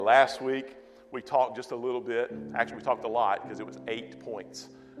Last week, we talked just a little bit. Actually, we talked a lot because it was 8 points.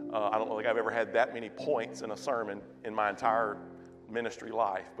 I don't think I've ever had that many points in a sermon in my entire ministry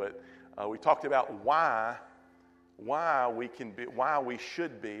life. But we talked about why we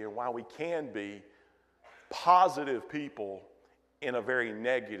should be, and why we can be positive people in a very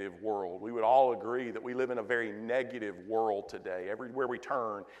negative world. We would all agree that we live in a very negative world today. Everywhere we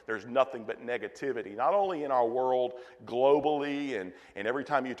turn, there's nothing but negativity. Not only in our world globally and every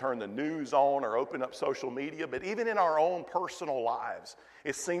time you turn the news on or open up social media, but even in our own personal lives.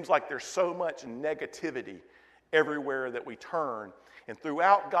 It seems like there's so much negativity everywhere that we turn. And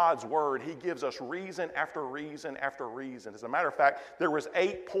throughout God's Word, He gives us reason after reason after reason. As a matter of fact, there was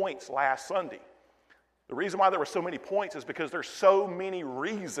 8 points last Sunday. The reason why there were so many points is because there's so many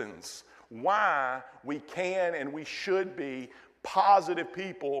reasons why we can and we should be positive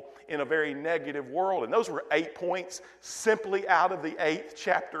people in a very negative world. And those were 8 points simply out of the 8th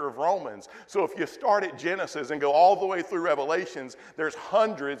chapter of Romans. So if you start at Genesis and go all the way through Revelations, there's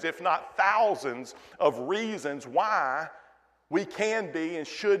hundreds, if not thousands, of reasons why we can be and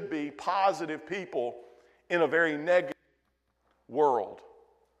should be positive people in a very negative world.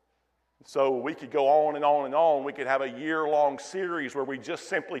 So we could go on and on and on. We could have a year-long series where we just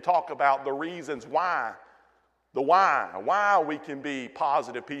simply talk about the reasons why. Why we can be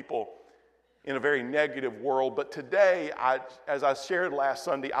positive people in a very negative world. But today, as I shared last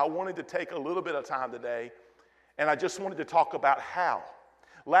Sunday, I wanted to take a little bit of time today, and I just wanted to talk about how.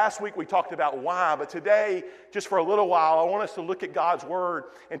 Last week we talked about why, but today, just for a little while, I want us to look at God's Word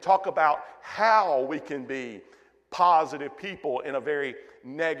and talk about how we can be positive people in a very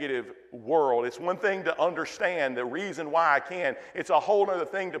negative world. It's one thing to understand the reason why I can. It's a whole other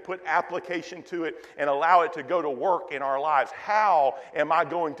thing to put application to it and allow it to go to work in our lives. How am I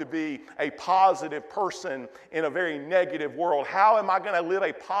going to be a positive person in a very negative world? How am I going to live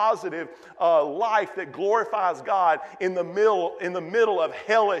a positive life that glorifies God in the middle of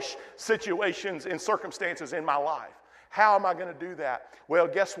hellish situations and circumstances in my life? How am I going to do that? Well,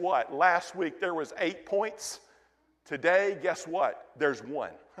 guess what? Last week there was 8 points. Today, guess what? There's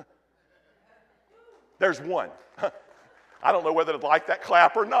one. There's one. I don't know whether to like that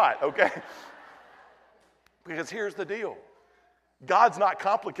clap or not, okay? Because here's the deal. God's not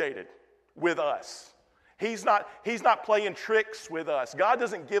complicated with us. He's not playing tricks with us. God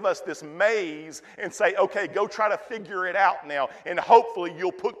doesn't give us this maze and say, okay, go try to figure it out now, and hopefully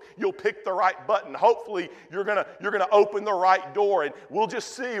you'll pick the right button. Hopefully you're gonna open the right door, and we'll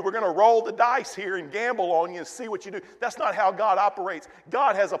just see. We're gonna roll the dice here and gamble on you and see what you do. That's not how God operates.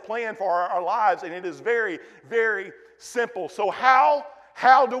 God has a plan for our lives, and it is very, very simple. So how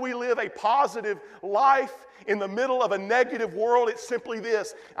do we live a positive life in the middle of a negative world? It's simply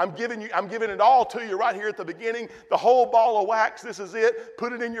this. I'm giving it all to you right here at the beginning. The whole ball of wax. This is it.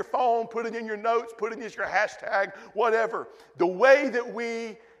 Put it in your phone. Put it in your notes. Put it as your hashtag. Whatever. The way that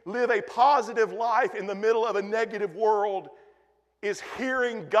we live a positive life in the middle of a negative world is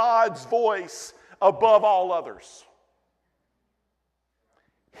hearing God's voice above all others.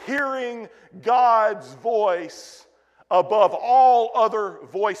 Hearing God's voice above all other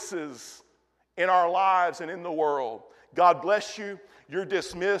voices in our lives and in the world. God bless you. You're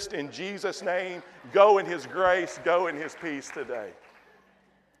dismissed in Jesus' name. Go in His grace. Go in His peace today.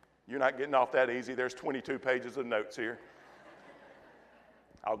 You're not getting off that easy. There's 22 pages of notes here.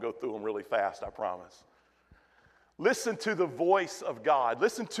 I'll go through them really fast, I promise. Listen to the voice of God.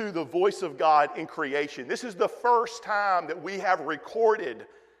 Listen to the voice of God in creation. This is the first time that we have recorded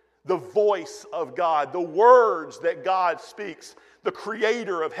the voice of God, the words that God speaks, the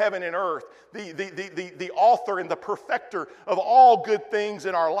creator of heaven and earth, the author and the perfecter of all good things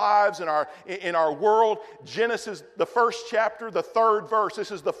in our lives, in our world. Genesis, the first chapter, the 3rd verse. This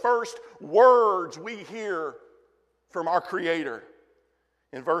is the first words we hear from our Creator.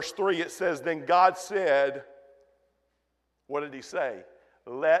 In verse 3 it says, "Then God said," what did He say?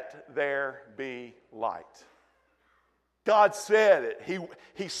 "Let there be light." God said it.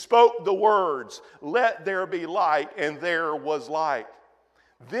 He spoke the words, "Let there be light," and there was light.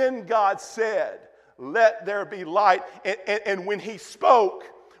 Then God said, "Let there be light." And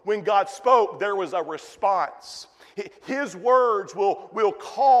when God spoke, there was a response. His words will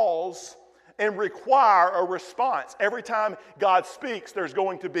cause and require a response. Every time God speaks, there's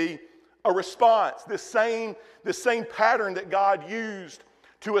going to be a response. This same pattern that God used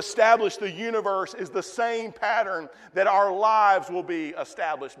to establish the universe is the same pattern that our lives will be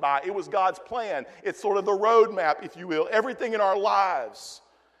established by. It was God's plan. It's sort of the roadmap, if you will. Everything in our lives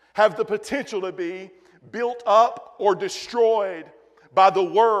have the potential to be built up or destroyed by the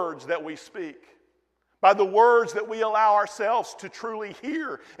words that we speak. by the words that we allow ourselves to truly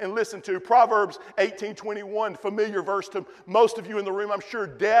hear and listen to. Proverbs 18:21, familiar verse to most of you in the room, I'm sure.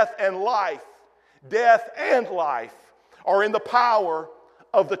 Death and life are in the power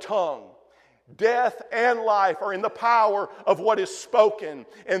of the tongue. Death and life are in the power of what is spoken,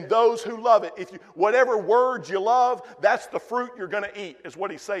 and those who love it. Whatever words you love, that's the fruit you're going to eat, is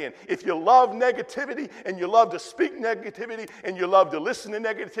what he's saying. If you love negativity, and you love to speak negativity, and you love to listen to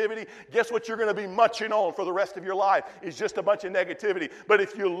negativity, guess what you're going to be munching on for the rest of your life is just a bunch of negativity. But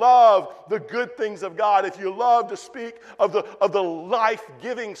if you love the good things of God, if you love to speak of the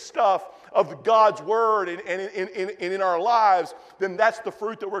life-giving stuff of God's Word and in our lives, then that's the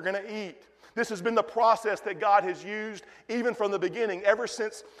fruit that we're going to eat. This has been the process that God has used even from the beginning. Ever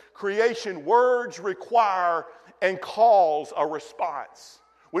since creation, words require and cause a response.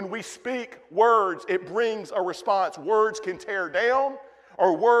 When we speak words, it brings a response. Words can tear down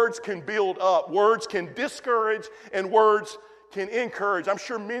or words can build up. Words can discourage and words can encourage. I'm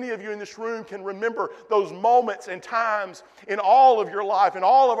sure many of you in this room can remember those moments and times in all of your life, in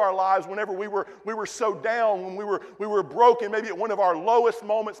all of our lives, whenever we were so down, when we were broken, maybe at one of our lowest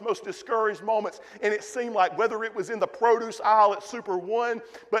moments, most discouraged moments, and it seemed like whether it was in the produce aisle at Super One,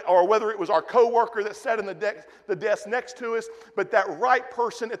 or whether it was our coworker that sat in the desk next to us, but that right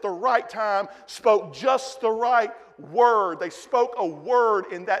person at the right time spoke just the right word. They spoke a word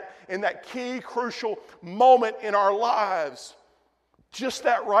in that key, crucial moment in our lives. Just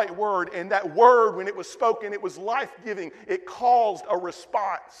that right word. And that word, when it was spoken, it was life-giving. It caused a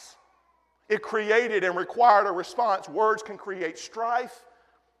response. It created and required a response. Words can create strife,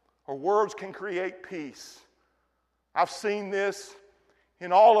 or words can create peace. I've seen this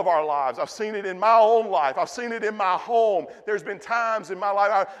in all of our lives. I've seen it in my own life. I've seen it in my home. There's been times in my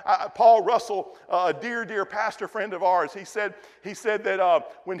life. Paul Russell, a dear pastor friend of ours, he said that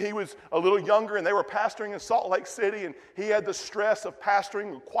when he was a little younger and they were pastoring in Salt Lake City, and he had the stress of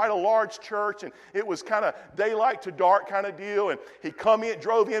pastoring quite a large church, and it was kind of daylight to dark kind of deal. And he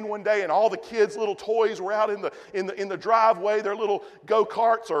drove in one day, and all the kids' little toys were out in the driveway, their little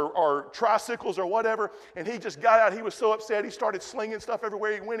go-karts or tricycles or whatever. And he just got out. He was so upset. He started slinging stuff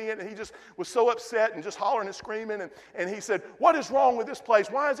everywhere he went in, and he just was so upset and just hollering and screaming. And he said, "What is wrong with this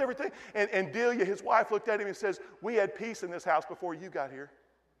place? Why is everything?" And Delia, his wife, looked at him and says, "We had peace in this house before you got here."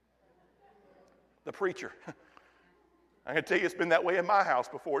 The preacher. I can tell you it's been that way in my house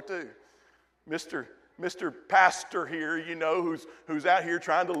before too. Mr. Pastor here, who's out here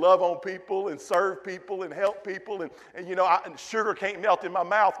trying to love on people and serve people and help people. And sugar can't melt in my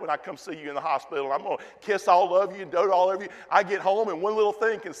mouth when I come see you in the hospital. I'm going to kiss all of you and dote all over you. I get home and one little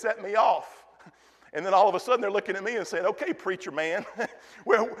thing can set me off. And then all of a sudden they're looking at me and saying, "Okay, preacher man,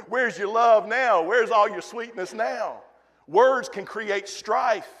 where's your love now? Where's all your sweetness now?" Words can create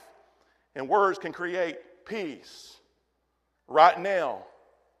strife, and words can create peace. Right now,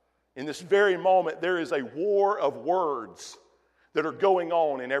 in this very moment, there is a war of words that are going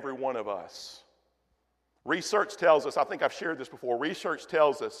on in every one of us. Research tells us, I think I've shared this before, research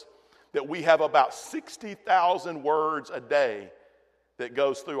tells us that we have about 60,000 words a day that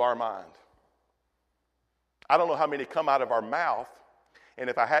goes through our mind. I don't know how many come out of our mouth, and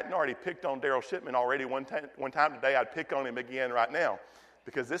if I hadn't already picked on Daryl Shipman already one time today, I'd pick on him again right now,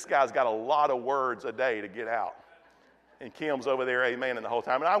 because this guy's got a lot of words a day to get out. And Kim's over there, amen, the whole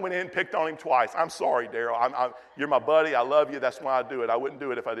time. And I went in and picked on him twice. I'm sorry, Daryl. You're my buddy. I love you. That's why I do it. I wouldn't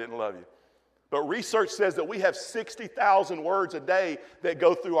do it if I didn't love you. But research says that we have 60,000 words a day that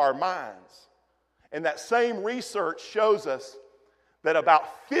go through our minds. And that same research shows us that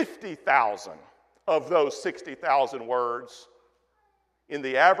about 50,000 of those 60,000 words in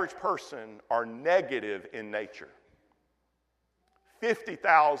the average person are negative in nature.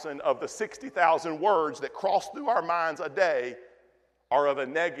 50,000 of the 60,000 words that cross through our minds a day are of a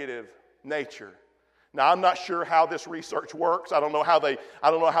negative nature. Now, I'm not sure how this research works. I don't know how they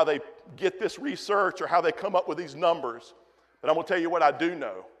get this research or how they come up with these numbers. But I'm going to tell you what I do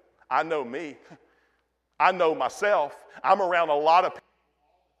know. I know me. I know myself. I'm around a lot of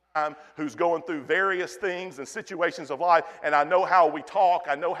people who's going through various things and situations of life, and I know how we talk.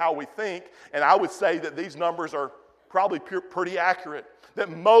 I know how we think, and I would say that these numbers are probably pretty accurate, that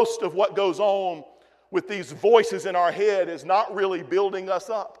most of what goes on with these voices in our head is not really building us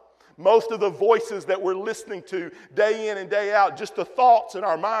up. Most of the voices that we're listening to day in and day out, just the thoughts in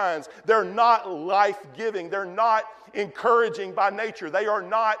our minds, they're not life-giving. They're not encouraging by nature. They are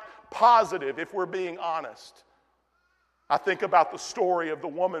not positive, if we're being honest. I think about the story of the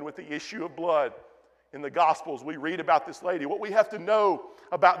woman with the issue of blood in the Gospels, we read about this lady. What we have to know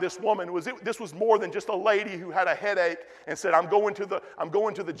about this woman was this was more than just a lady who had a headache and said, I'm going to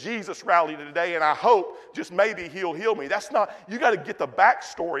the Jesus rally today, and I hope just maybe he'll heal me. That's not, you got to get the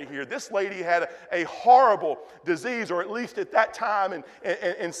backstory here. This lady had a horrible disease, or at least at that time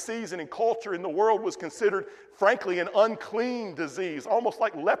and season and culture in the world was considered, frankly, an unclean disease, almost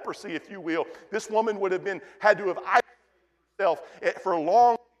like leprosy, if you will. This woman would have had to have isolated herself for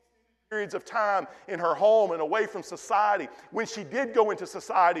long periods of time in her home and away from society. When she did go into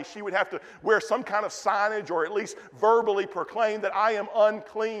society, she would have to wear some kind of signage or at least verbally proclaim that I am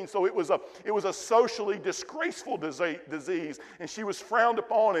unclean. So it was a socially disgraceful disease, and she was frowned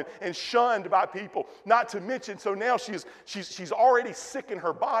upon and shunned by people. Not to mention, so now she's already sick in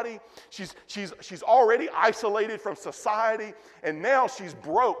her body. She's already isolated from society, and now she's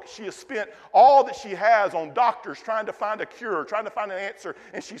broke. She has spent all that she has on doctors trying to find a cure, trying to find an answer,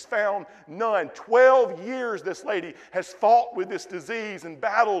 and she's found none. 12 years this lady has fought with this disease and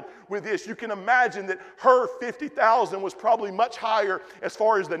battled with this. You can imagine that her 50,000 was probably much higher as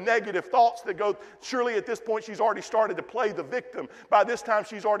far as the negative thoughts that go. Surely at this point she's already started to play the victim. By this time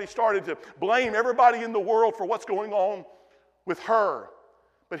she's already started to blame everybody in the world for what's going on with her.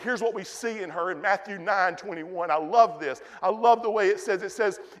 But here's what we see in her in Matthew 9:21. I love this. I love the way it says. It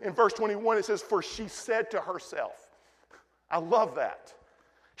says in verse 21, it says, for she said to herself. I love that.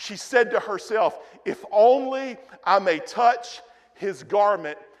 She said to herself, if only I may touch his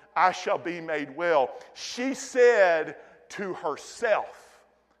garment, I shall be made well. She said to herself,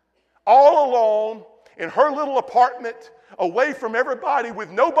 all alone in her little apartment, away from everybody, with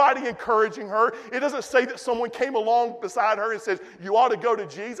nobody encouraging her. It doesn't say that someone came along beside her and says, you ought to go to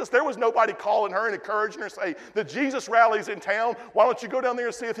Jesus. There was nobody calling her and encouraging her, say, the Jesus rally's in town. Why don't you go down there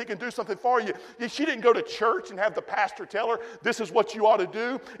and see if he can do something for you? She didn't go to church and have the pastor tell her, this is what you ought to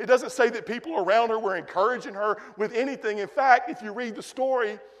do. It doesn't say that people around her were encouraging her with anything. In fact, if you read the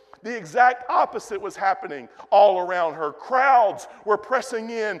story, the exact opposite was happening all around her. Crowds were pressing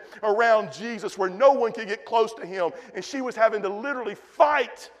in around Jesus where no one could get close to him. And she was having to literally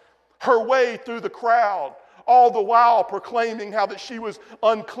fight her way through the crowd, all the while proclaiming how that she was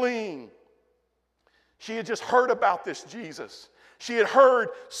unclean. She had just heard about this Jesus. She had heard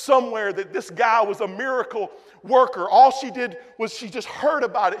somewhere that this guy was a miracle worker. All she did was she just heard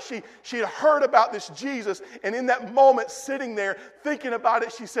about it. She had heard about this Jesus, and in that moment, sitting there thinking about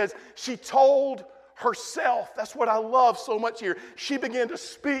it, she says, she told herself. That's what I love so much here. She began to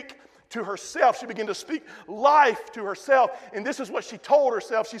speak to herself. She began to speak life to herself, and this is what she told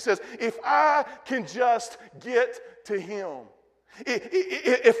herself. She says, if I can just get to him,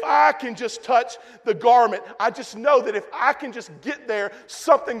 if I can just touch the garment, I just know that if I can just get there,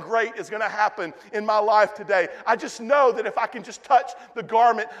 something great is going to happen in my life today. I just know that if I can just touch the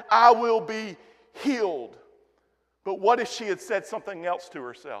garment, I will be healed. But what if she had said something else to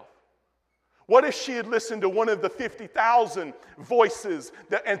herself? What if she had listened to one of the 50,000 voices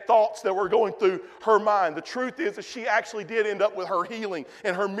and thoughts that were going through her mind? The truth is that she actually did end up with her healing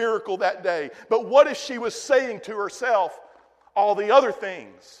and her miracle that day. But what if she was saying to herself all the other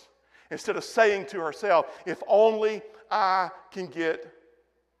things, instead of saying to herself, if only I can get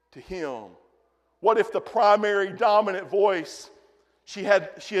to him? What if the primary dominant voice she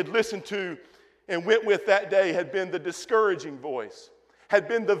had listened to and went with that day had been the discouraging voice, had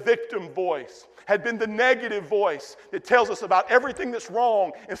been the victim voice, had been the negative voice that tells us about everything that's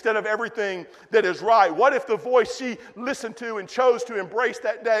wrong instead of everything that is right? What if the voice she listened to and chose to embrace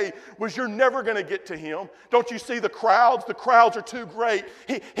that day was, you're never going to get to him? Don't you see the crowds? The crowds are too great.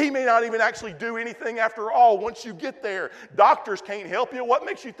 He may not even actually do anything after all once you get there. Doctors can't help you. What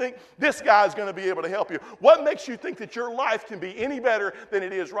makes you think this guy's going to be able to help you? What makes you think that your life can be any better than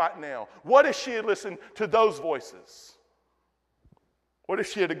it is right now? What if she had listened to those voices? What if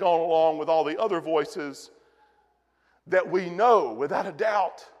she had gone along with all the other voices that we know, without a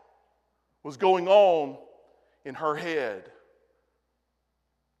doubt, was going on in her head?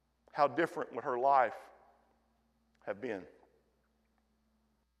 How different would her life have been?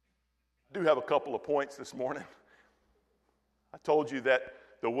 I do have a couple of points this morning. I told you that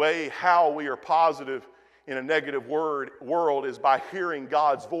the way how we are positive in a negative world is by hearing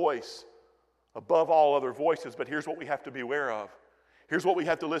God's voice above all other voices. But here's what we have to be aware of. Here's what we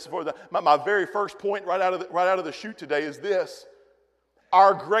have to listen for. My very first point right out of the chute today is this.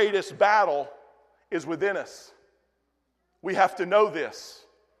 Our greatest battle is within us. We have to know this.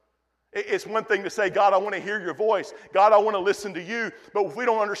 It's one thing to say, God, I want to hear your voice. God, I want to listen to you. But if we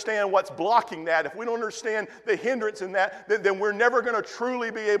don't understand what's blocking that, if we don't understand the hindrance in that, then we're never going to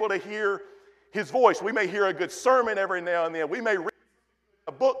truly be able to hear his voice. We may hear a good sermon every now and then. We may read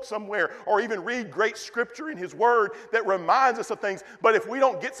a book somewhere or even read great scripture in his word that reminds us of things. But if we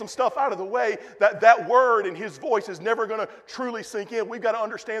don't get some stuff out of the way, that word and his voice is never going to truly sink in. We've got to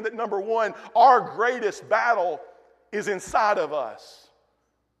understand that, number one, our greatest battle is inside of us.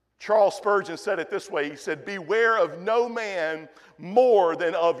 Charles Spurgeon said it this way. He said, "Beware of no man more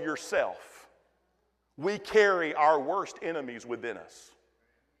than of yourself." We carry our worst enemies within us.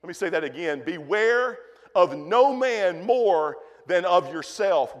 Let me say that again. Beware of no man more than of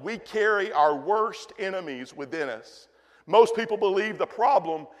yourself. We carry our worst enemies within us. Most people believe the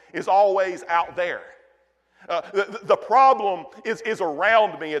problem is always out there. The problem is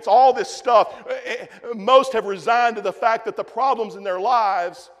around me. It's all this stuff. Most have resigned to the fact that the problems in their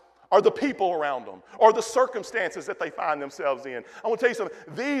lives are the people around them or the circumstances that they find themselves in. I want to tell you something.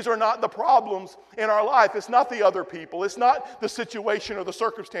 These are not the problems in our life. It's not the other people. It's not the situation or the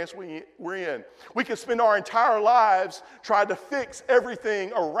circumstance we're in. We can spend our entire lives trying to fix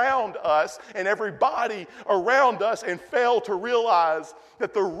everything around us and everybody around us and fail to realize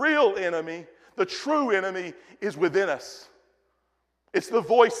that the real enemy, the true enemy, is within us. It's the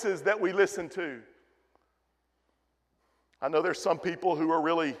voices that we listen to. I know there's some people who are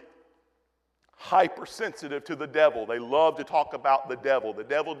really hypersensitive to the devil. They love to talk about the devil. The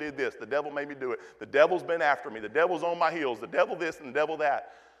devil did this. The devil made me do it. The devil's been after me. The devil's on my heels. The devil this and the devil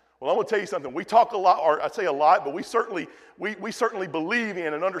that. Well, I'm going to tell you something. We talk a lot, or I say a lot, but we certainly believe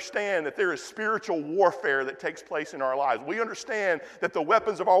in and understand that there is spiritual warfare that takes place in our lives. We understand that the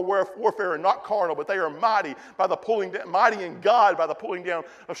weapons of our warfare are not carnal, but they are mighty mighty in God by the pulling down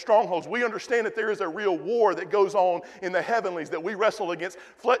of strongholds. We understand that there is a real war that goes on in the heavenlies, that we wrestle against,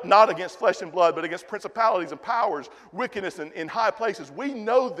 not against flesh and blood, but against principalities and powers, wickedness in high places. We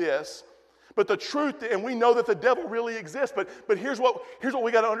know this. But the truth, and we know that the devil really exists, but here's what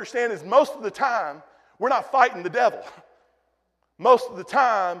we got to understand is most of the time, we're not fighting the devil. Most of the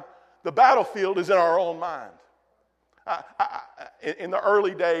time, the battlefield is in our own mind. In the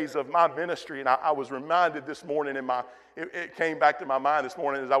early days of my ministry, and I was reminded this morning, it came back to my mind this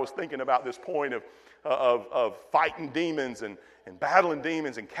morning as I was thinking about this point of fighting demons and battling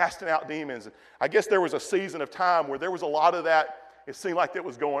demons and casting out demons. And I guess there was a season of time where there was a lot of that. It seemed like that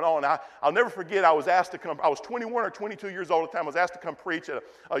was going on. I'll never forget, I was asked to come, I was 21 or 22 years old at the time, I was asked to come preach at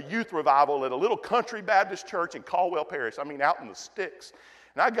a youth revival at a little country Baptist church in Caldwell Parish, out in the sticks.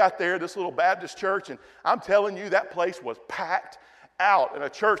 And I got there, this little Baptist church, and I'm telling you, that place was packed out. In a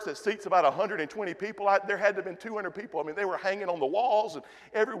church that seats about 120 people, there had to have been 200 people. They were hanging on the walls and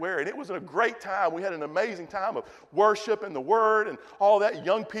everywhere, and it was a great time. We had an amazing time of worship and the Word and all that.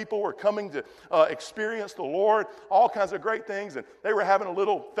 Young people were coming to experience the Lord, all kinds of great things, and they were having a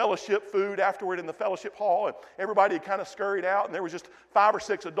little fellowship food afterward in the fellowship hall, and everybody had kind of scurried out, and there was just 5 or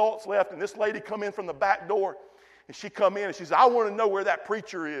 6 adults left, and this lady come in from the back door, and she come in, and she said, "I want to know where that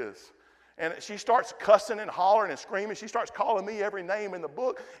preacher is." And she starts cussing and hollering and screaming. She starts calling me every name in the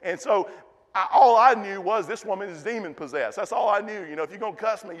book. And so all I knew was this woman is demon-possessed. That's all I knew. If you're going to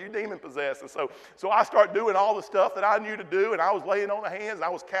cuss me, you're demon-possessed. And so I start doing all the stuff that I knew to do, and I was laying on the hands, and I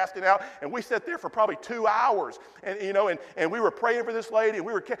was casting out. And we sat there for probably 2 hours. And we were praying for this lady.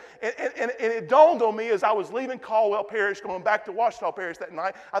 And it dawned on me as I was leaving Caldwell Parish, going back to Ouachita Parish that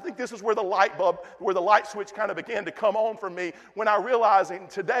night, I think this is where the light switch kind of began to come on for me when I realized, and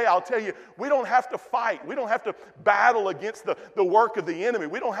today I'll tell you, we don't have to fight. We don't have to battle against the work of the enemy.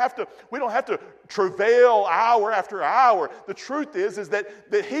 We don't have to travail hour after hour. The truth is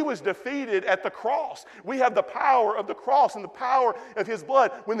that he was defeated at the cross. We have the power of the cross and the power of his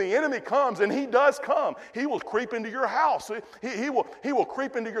blood. When the enemy comes, and he does come, he will creep into your house. He will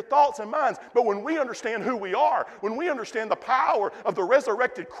creep into your thoughts and minds. But when we understand who we are, when we understand the power of the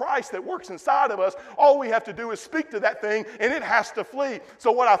resurrected Christ that works inside of us, all we have to do is speak to that thing, and it has to flee.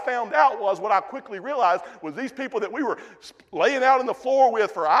 So what I found out was, what I quickly realized was these people that we were laying out on the floor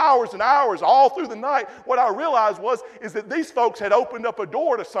with for hours and hours, all through the night, what I realized is that these folks had opened up a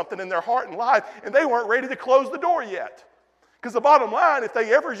door to something in their heart and life, and they weren't ready to close the door yet. Because the bottom line, if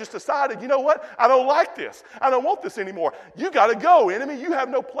they ever just decided, you know what, I don't like this, I don't want this anymore, you got to go, enemy. You have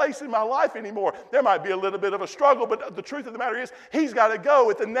no place in my life anymore. There might be a little bit of a struggle, but the truth of the matter is, he's got to go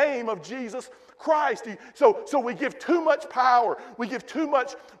at the name of Jesus Christ. So we give too much power, we give too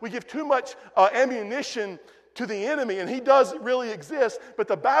much ammunition to the enemy, and he does really exist, but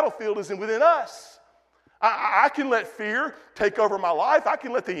the battlefield is within us. I can let fear take over my life. I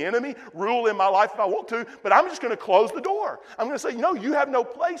can let the enemy rule in my life if I want to, but I'm just going to close the door. I'm going to say, you have no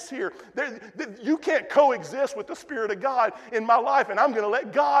place here. You can't coexist with the Spirit of God in my life, and I'm going to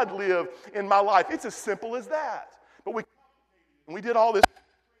let God live in my life. It's as simple as that. But we did all this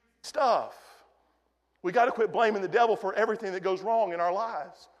stuff. We got to quit blaming the devil for everything that goes wrong in our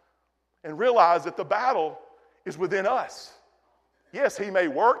lives and realize that the battle is within us. Yes, he may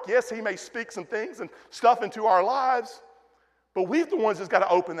work. Yes, he may speak some things and stuff into our lives. But we're the ones that's got to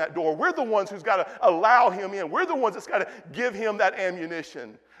open that door. We're the ones who's got to allow him in. We're the ones that's got to give him that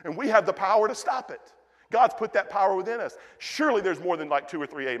ammunition. And we have the power to stop it. God's put that power within us. Surely there's more than like 2 or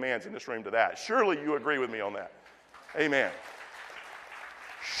 3 amens in this room to that. Surely you agree with me on that. Amen.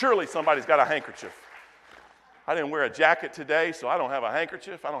 Surely somebody's got a handkerchief. I didn't wear a jacket today, so I don't have a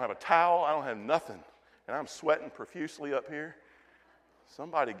handkerchief. I don't have a towel. I don't have nothing. And I'm sweating profusely up here.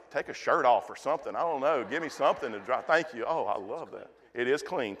 Somebody take a shirt off or something. I don't know. Give me something to dry. Thank you. Oh, I love that. It is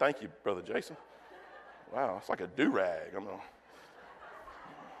clean. Thank you, Brother Jason. Wow, it's like a do-rag.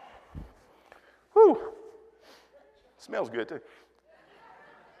 Whew. Smells good, too. What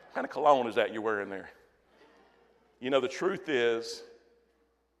kind of cologne is that you're wearing there? You know, the truth is,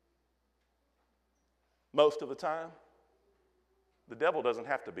 most of the time, the devil doesn't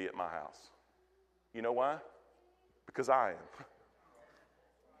have to be at my house. You know why? Because I am.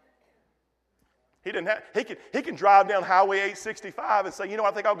 He can drive down Highway 865 and say, you know, I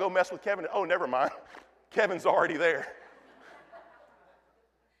think I'll go mess with Kevin. Oh, never mind. Kevin's already there.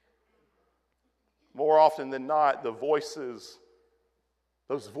 More often than not, those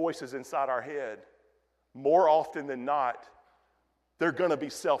voices inside our head, more often than not, they're going to be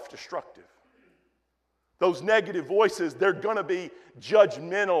self-destructive. Those negative voices, they're going to be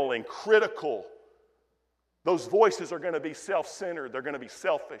judgmental and critical. Those voices are going to be self-centered. They're going to be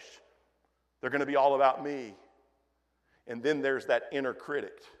selfish. They're going to be all about me. And then there's that inner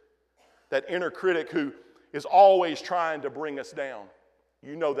critic. That inner critic who is always trying to bring us down.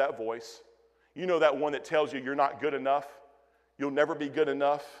 You know that voice. You know that one that tells you you're not good enough. You'll never be good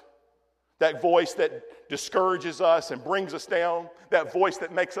enough. That voice that discourages us and brings us down. That voice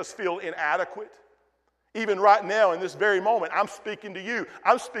that makes us feel inadequate. Even right now, in this very moment, I'm speaking to you.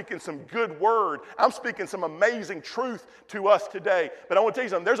 I'm speaking some good word. I'm speaking some amazing truth to us today. But I want to tell you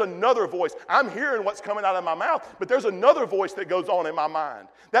something. There's another voice. I'm hearing what's coming out of my mouth, but there's another voice that goes on in my mind.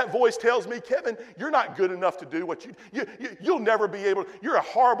 That voice tells me, Kevin, you're not good enough to do what you'll never be able to. You're a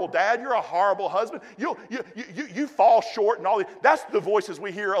horrible dad. You're a horrible husband. You fall short and all that. That's the voices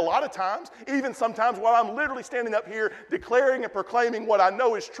we hear a lot of times. Even sometimes while I'm literally standing up here declaring and proclaiming what I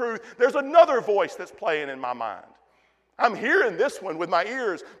know is truth, there's another voice that's playing in my mind. I'm hearing this one with my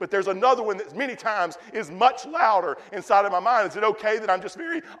ears, but there's another one that many times is much louder inside of my mind. Is it okay that I'm just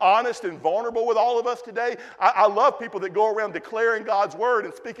very honest and vulnerable with all of us today? I love people that go around declaring God's word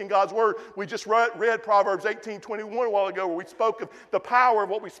and speaking God's word. We just read Proverbs 18:21 a while ago where we spoke of the power of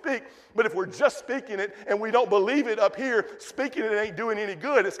what we speak. But if we're just speaking it and we don't believe it up here, speaking it ain't doing any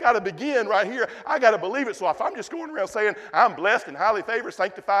good. It's got to begin right here. I got to believe it. So if I'm just going around saying I'm blessed and highly favored,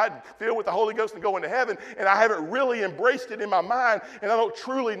 sanctified, and filled with the Holy Ghost and going to heaven, and I haven't really embraced it in my mind, and I don't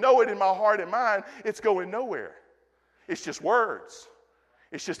truly know it in my heart and mind, it's going nowhere. It's just words.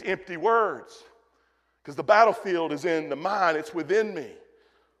 It's just empty words. Because the battlefield is in the mind, it's within me.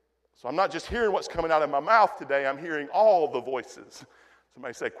 So I'm not just hearing what's coming out of my mouth today, I'm hearing all the voices.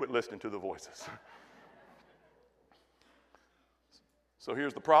 Somebody say, quit listening to the voices. So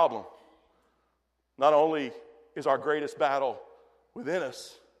here's the problem. Not only is our greatest battle within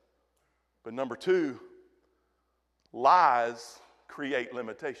us, but number 2, lies create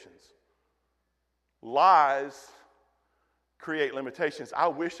limitations. Lies create limitations. I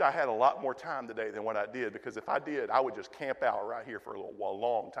wish I had a lot more time today than what I did, because if I did, I would just camp out right here for a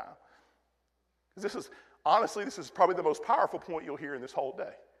long time. Because this is probably the most powerful point you'll hear in this whole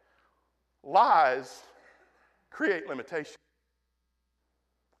day. Lies create limitations.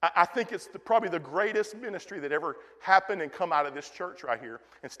 I think it's probably the greatest ministry that ever happened and come out of this church right here,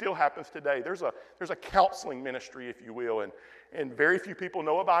 and still happens today. There's a counseling ministry, if you will, and very few people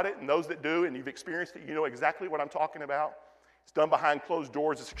know about it, and those that do, and you've experienced it, you know exactly what I'm talking about. It's done behind closed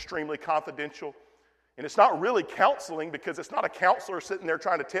doors. It's extremely confidential. And it's not really counseling, because it's not a counselor sitting there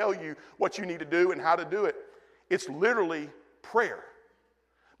trying to tell you what you need to do and how to do it. It's literally prayer.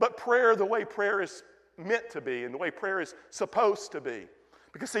 But prayer the way prayer is meant to be and the way prayer is supposed to be.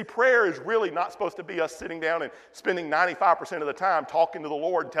 Because, see, prayer is really not supposed to be us sitting down and spending 95% of the time talking to the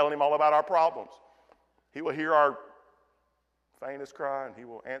Lord and telling him all about our problems. He will hear our faintest cry, and he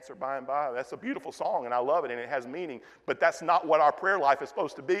will answer by and by. That's a beautiful song, and I love it, and it has meaning. But that's not what our prayer life is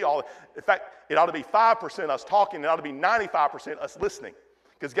supposed to be. In fact, it ought to be 5% us talking, and it ought to be 95% us listening.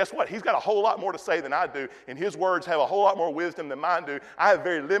 Because guess what? He's got a whole lot more to say than I do, and his words have a whole lot more wisdom than mine do. I have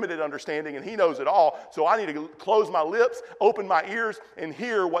very limited understanding, and he knows it all. So I need to close my lips, open my ears, and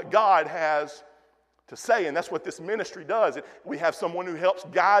hear what God has to say, and that's what this ministry does. We have someone who helps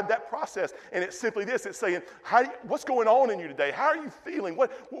guide that process, and it's simply this. It's saying, what's going on in you today? How are you feeling?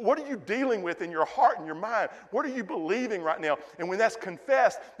 What are you dealing with in your heart and your mind? What are you believing right now? And when that's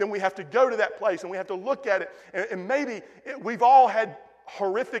confessed, then we have to go to that place, and we have to look at it, and maybe we've all had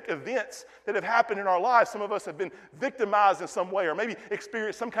horrific events that have happened in our lives. Some of us have been victimized in some way, or maybe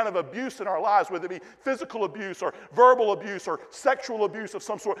experienced some kind of abuse in our lives, whether it be physical abuse or verbal abuse or sexual abuse of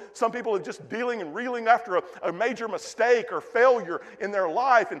some sort. Some people are just dealing and reeling after a major mistake or failure in their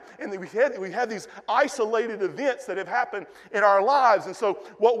life, and we have these isolated events that have happened in our lives. And so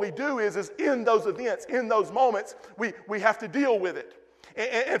what we do is in those events, in those moments, we have to deal with it.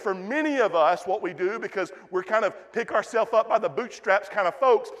 And for many of us, what we do, because we're kind of pick ourselves up by the bootstraps kind of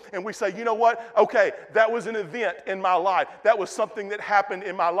folks, and we say, you know what? Okay, that was an event in my life. That was something that happened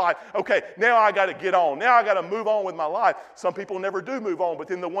in my life. Okay, now I got to get on. Now I got to move on with my life. Some people never do move on, but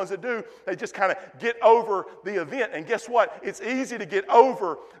then the ones that do, they just kind of get over the event. And guess what? It's easy to get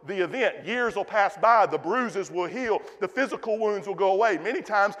over the event. Years will pass by. The bruises will heal. The physical wounds will go away. Many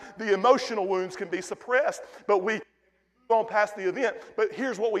times the emotional wounds can be suppressed, but we on past the event. But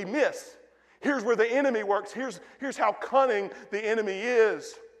here's what we miss. Here's where the enemy works. Here's how cunning the enemy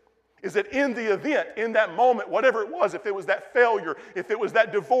is that in the event, in that moment, whatever it was, if it was that failure, if it was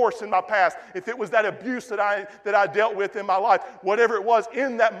that divorce in my past, if it was that abuse that I dealt with in my life, whatever it was,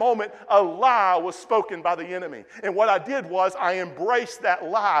 in that moment, a lie was spoken by the enemy. And what I did was I embraced that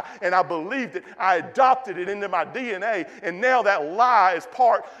lie, and I believed it. I adopted it into my DNA, and now that lie is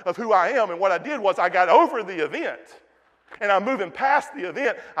part of who I am. And what I did was I got over the event. And I'm moving past the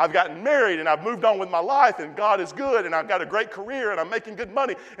event. I've gotten married, and I've moved on with my life, and God is good, and I've got a great career, and I'm making good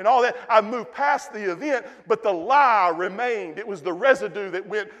money, and all that. I've moved past the event, but the lie remained. It was the residue that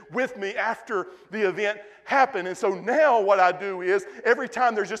went with me after the event happened. And so now what I do is, every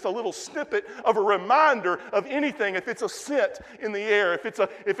time there's just a little snippet of a reminder of anything, if it's a scent in the air, if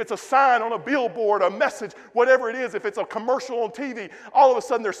it's a sign on a billboard, a message, whatever it is, if it's a commercial on TV, all of a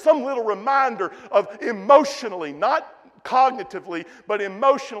sudden there's some little reminder of emotionally, not cognitively, but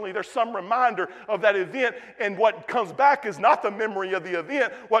emotionally, there's some reminder of that event. And what comes back is not the memory of the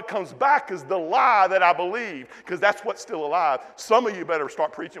event. What comes back is the lie that I believed, because that's what's still alive. Some of you better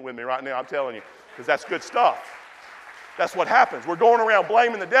start preaching with me right now, I'm telling you, because that's good stuff. That's what happens. We're going around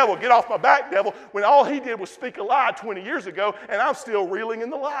blaming the devil. Get off my back, devil, when all he did was speak a lie 20 years ago, and I'm still reeling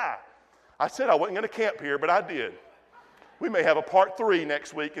in the lie. I said I wasn't going to camp here, but I did. We may have a part 3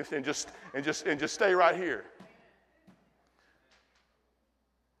 next week and just stay right here.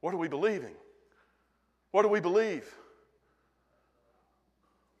 What are we believing? What do we believe?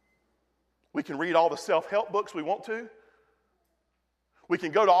 We can read all the self-help books we want to. We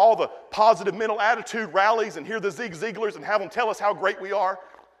can go to all the positive mental attitude rallies and hear the Zig Ziglars and have them tell us how great we are.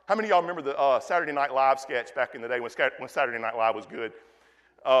 How many of y'all remember the Saturday Night Live sketch back in the day when Saturday Night Live was good?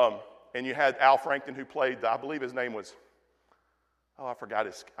 And you had Al Franken, who played, I believe his name was, I forgot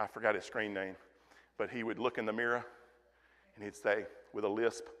his screen name. But he would look in the mirror and he'd say, with a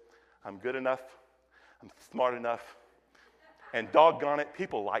lisp, I'm good enough, I'm smart enough, and doggone it,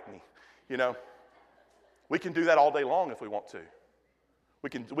 people like me. You know, we can do that all day long if we want to. We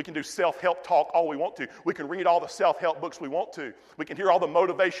can do self-help talk all we want to. We can read all the self-help books we want to. We can hear all the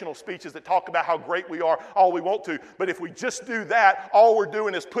motivational speeches that talk about how great we are all we want to. But if we just do that, all we're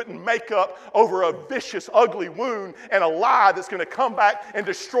doing is putting makeup over a vicious, ugly wound and a lie that's going to come back and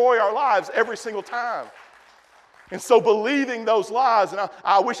destroy our lives every single time. And so believing those lies, and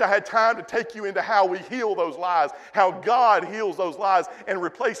I wish I had time to take you into how we heal those lies, how God heals those lies and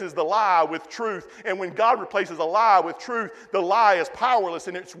replaces the lie with truth. And when God replaces a lie with truth, the lie is powerless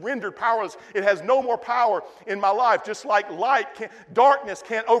and it's rendered powerless. It has no more power in my life. Just like darkness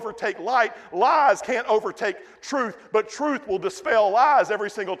can't overtake light, lies can't overtake truth, but truth will dispel lies every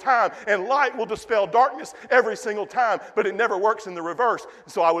single time, and light will dispel darkness every single time, but it never works in the reverse.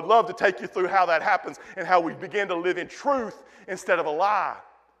 So I would love to take you through how that happens and how we begin to live in truth instead of a lie.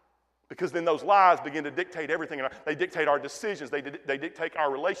 Because then those lies begin to dictate everything. They dictate our decisions. They dictate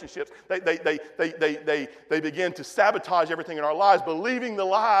our relationships. They begin to sabotage everything in our lives. Believing the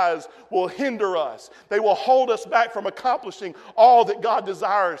lies will hinder us. They will hold us back from accomplishing all that God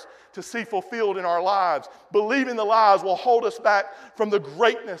desires to see fulfilled in our lives. Believing the lies will hold us back from the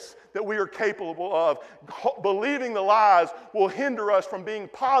greatness that we are capable of. Believing the lies will hinder us from being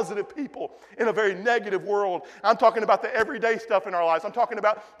positive people in a very negative world. I'm talking about the everyday stuff in our lives. I'm talking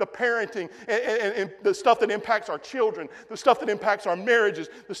about the parenting and the stuff that impacts our children, the stuff that impacts our marriages,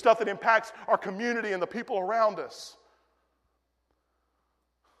 the stuff that impacts our community and the people around us.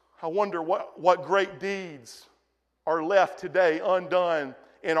 I wonder what great deeds are left today undone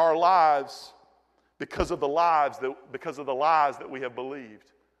in our lives because of the lies that we have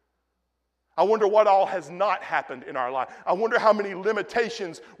believed. I wonder what all has not happened in our life. I wonder how many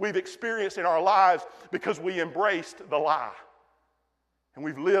limitations we've experienced in our lives because we embraced the lie. And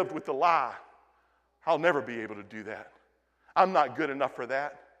we've lived with the lie. I'll never be able to do that. I'm not good enough for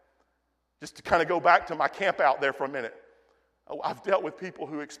that. Just to kind of go back to my camp out there for a minute. I've dealt with people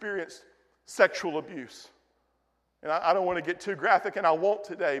who experienced sexual abuse. And I don't want to get too graphic, and I won't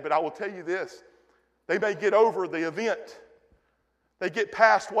today, but I will tell you this. They may get over the event. They get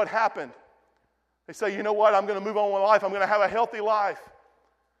past what happened. They say, you know what, I'm going to move on with life. I'm going to have a healthy life.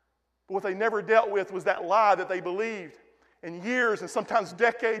 But what they never dealt with was that lie that they believed. And years and sometimes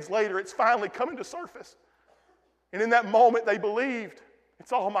decades later, it's finally coming to surface. And in that moment, they believed,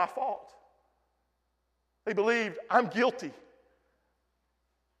 it's all my fault. They believed, I'm guilty.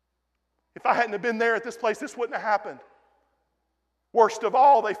 If I hadn't have been there at this place, this wouldn't have happened. Worst of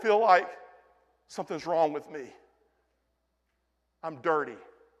all, they feel like something's wrong with me. I'm dirty.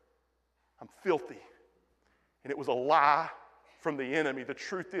 I'm filthy. And it was a lie from the enemy. The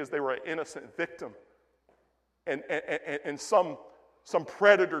truth is they were an innocent victim. And some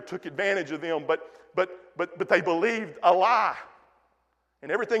predator took advantage of them, but they believed a lie.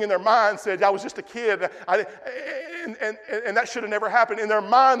 And everything in their mind said, I was just a kid, and that should have never happened. In their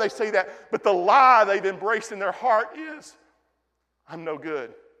mind, they say that, but the lie they've embraced in their heart is, I'm no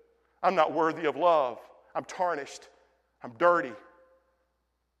good. I'm not worthy of love. I'm tarnished. I'm dirty.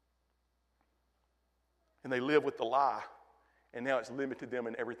 And they live with the lie, and now it's limited them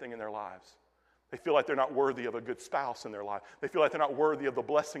in everything in their lives. They feel like they're not worthy of a good spouse in their life. They feel like they're not worthy of the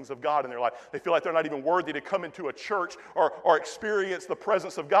blessings of God in their life. They feel like they're not even worthy to come into a church or experience the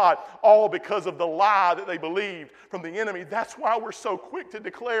presence of God, all because of the lie that they believed from the enemy. That's why we're so quick to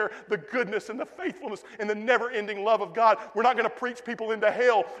declare the goodness and the faithfulness and the never-ending love of God. We're not going to preach people into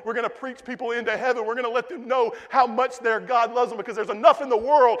hell. We're going to preach people into heaven. We're going to let them know how much their God loves them, because there's enough in the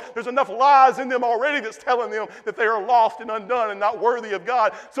world. There's enough lies in them already that's telling them that they are lost and undone and not worthy of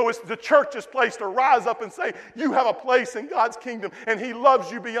God. So it's the church's place to rise up and say, you have a place in God's kingdom, and He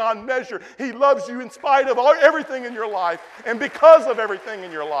loves you beyond measure. He loves you in spite of everything in your life and because of everything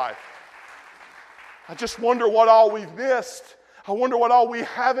in your life. I just wonder what all we've missed. I wonder what all we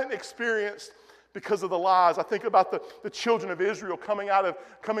haven't experienced because of the lies. I think about the children of Israel coming out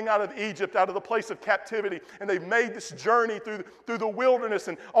of Egypt, out of the place of captivity, and they've made this journey through the wilderness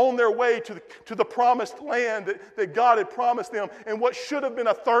and on their way to the promised land that God had promised them. And what should have been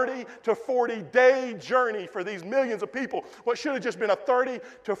a 30 to 40 day journey for these millions of people, what should have just been a 30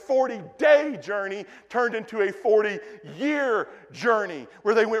 to 40 day journey turned into a 40-year journey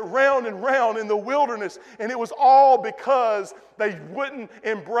where they went round and round in the wilderness. And it was all because they wouldn't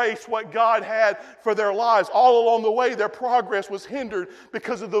embrace what God had for their lives. All along the way, their progress was hindered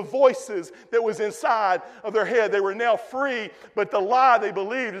because of the voices that was inside of their head. They were now free, but the lie they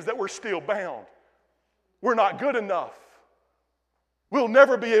believed is that we're still bound. We're not good enough. We'll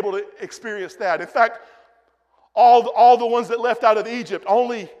never be able to experience that. In fact, all the ones that left out of Egypt,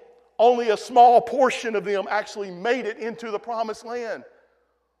 only a small portion of them actually made it into the promised land.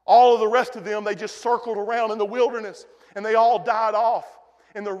 All of the rest of them, they just circled around in the wilderness, and they all died off.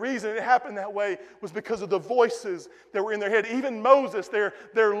 And the reason it happened that way was because of the voices that were in their head. Even Moses, their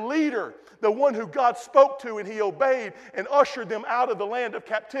leader, the one who God spoke to and he obeyed and ushered them out of the land of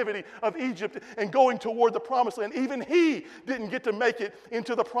captivity of Egypt and going toward the promised land. Even he didn't get to make it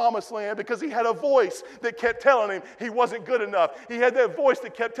into the promised land because he had a voice that kept telling him he wasn't good enough. He had that voice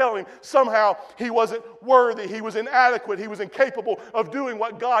that kept telling him somehow he wasn't worthy, he was inadequate, he was incapable of doing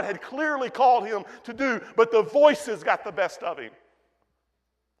what God had clearly called him to do. But the voices got the best of him.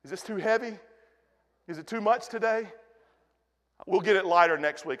 Is this too heavy? Is it too much today? We'll get it lighter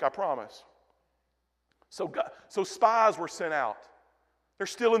next week, I promise. So spies were sent out. They're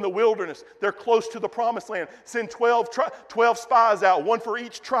still in the wilderness. They're close to the promised land. Send 12 spies out, one for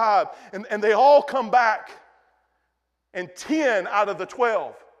each tribe. And they all come back. And 10 out of the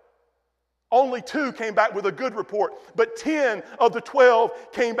 12, only 2 came back with a good report. But 10 of the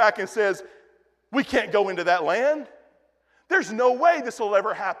 12 came back and says, we can't go into that land. There's no way this will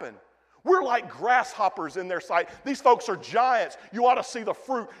ever happen. We're like grasshoppers in their sight. These folks are giants. You ought to see the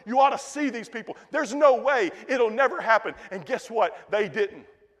fruit. You ought to see these people. There's no way. It'll never happen. And guess what? They didn't.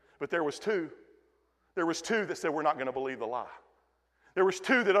 But there was 2. There was 2 that said, we're not going to believe the lie. There was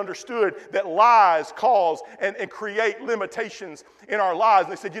 2 that understood that lies cause and create limitations in our lives.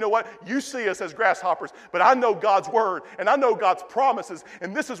 And they said, you know what? You see us as grasshoppers, but I know God's word, and I know God's promises,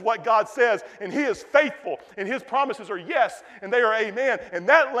 and this is what God says, and He is faithful, and His promises are yes, and they are amen. And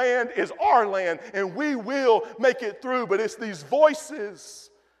that land is our land, and we will make it through. But it's these voices,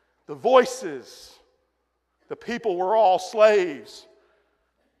 the voices The people were all slaves.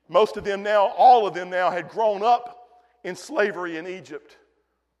 Most of them now, all of them now, had grown up in slavery in Egypt.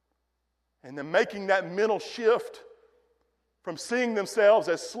 And then making that mental shift from seeing themselves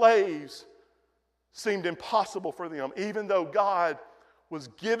as slaves seemed impossible for them, even though God was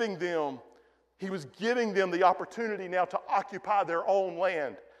giving them, He was giving them the opportunity now to occupy their own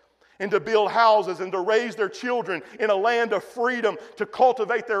land and to build houses and to raise their children in a land of freedom, to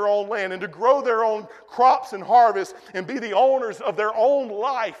cultivate their own land and to grow their own crops and harvest and be the owners of their own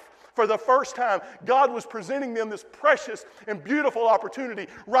life. For the first time, God was presenting them this precious and beautiful opportunity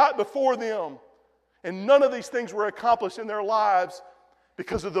right before them. And none of these things were accomplished in their lives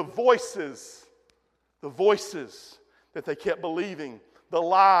because of the voices that they kept believing, the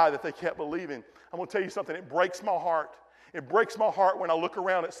lie that they kept believing. I'm going to tell you something, it breaks my heart. It breaks my heart when I look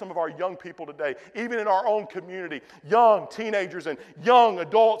around at some of our young people today, even in our own community, young teenagers and young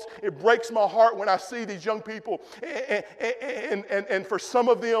adults. It breaks my heart when I see these young people. And for some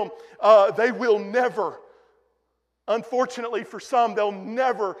of them, they will never, unfortunately for some, they'll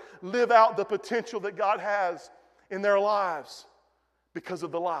never live out the potential that God has in their lives because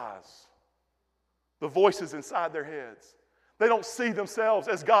of the lies, the voices inside their heads. They don't see themselves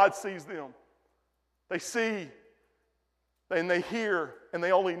as God sees them. They see and they hear and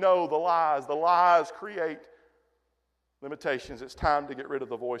they only know the lies. The lies create limitations. It's time to get rid of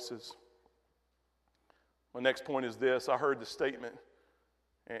the voices. My next point is this. I heard the statement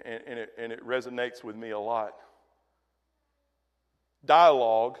and it resonates with me a lot.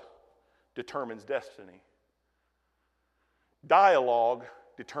 Dialogue determines destiny. Dialogue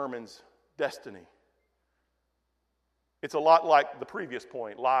determines destiny. It's a lot like the previous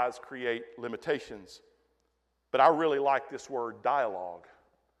point. Lies create limitations. But I really like this word dialogue,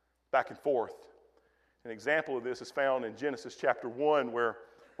 back and forth. An example of this is found in Genesis chapter 1 where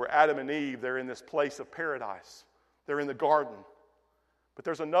Adam and Eve, they're in this place of paradise. They're in the garden. But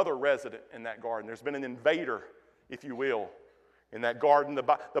there's another resident in that garden. There's been an invader, if you will, in that garden.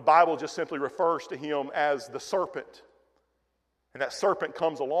 The Bible just simply refers to him as the serpent. And that serpent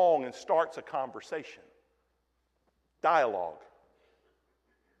comes along and starts a conversation. Dialogue.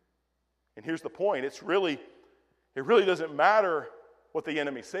 And here's the point. It really doesn't matter what the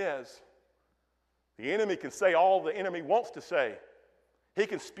enemy says. The enemy can say all the enemy wants to say. He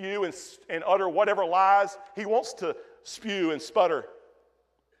can spew and utter whatever lies he wants to spew and sputter.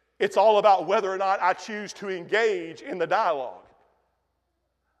 It's all about whether or not I choose to engage in the dialogue.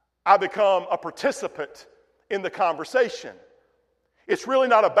 I become a participant in the conversation. It's really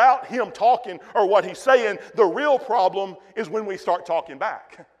not about him talking or what he's saying. The real problem is when we start talking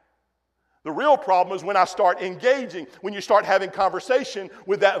back. The real problem is when I start engaging, when you start having conversation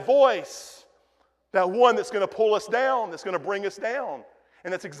with that voice, that one that's going to pull us down, that's going to bring us down.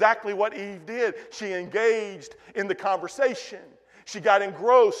 And that's exactly what Eve did. She engaged in the conversation. She got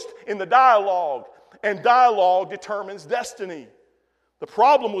engrossed in the dialogue, and dialogue determines destiny. The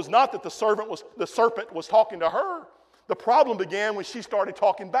problem was not that the serpent was talking to her. The problem began when she started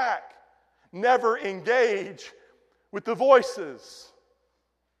talking back. Never engage with the voices.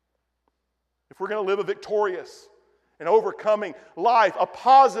 If we're going to live a victorious and overcoming life, a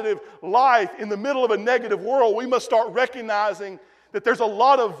positive life in the middle of a negative world, we must start recognizing that there's a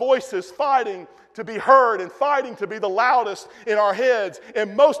lot of voices fighting to be heard and fighting to be the loudest in our heads,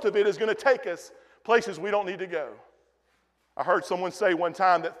 and most of it is going to take us places we don't need to go. I heard someone say one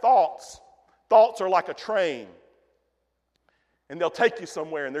time that thoughts are like a train. And they'll take you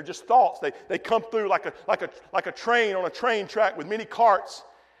somewhere, and they're just thoughts. They come through like a train on a train track with many carts.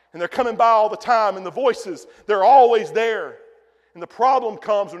 And they're coming by all the time, and the voices, they're always there. And the problem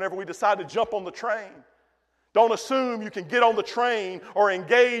comes whenever we decide to jump on the train. Don't assume you can get on the train or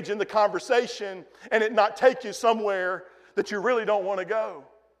engage in the conversation and it not take you somewhere that you really don't want to go.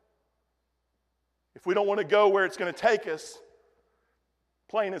 If we don't want to go where it's going to take us,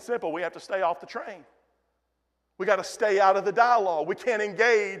 plain and simple, we have to stay off the train. We got to stay out of the dialogue. We can't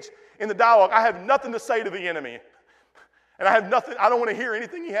engage in the dialogue. I have nothing to say to the enemy. And I don't want to hear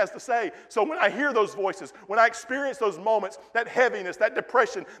anything he has to say. So when I hear those voices, when I experience those moments, that heaviness, that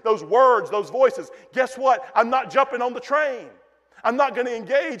depression, those words, those voices, guess what? I'm not jumping on the train. I'm not going to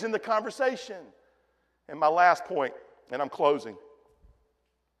engage in the conversation. And my last point, and I'm closing.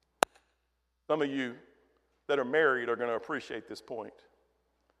 Some of you that are married are going to appreciate this point.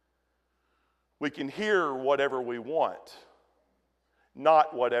 We can hear whatever we want,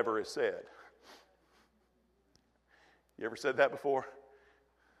 not whatever is said. You ever said that before?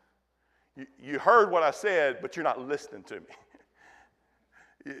 You heard what I said, but you're not listening to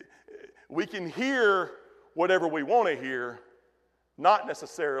me. We can hear whatever we want to hear, not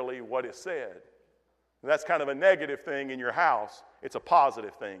necessarily what is said. That's kind of a negative thing in your house. It's a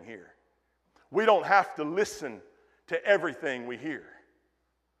positive thing here. We don't have to listen to everything we hear.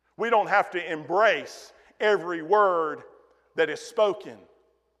 We don't have to embrace every word that is spoken.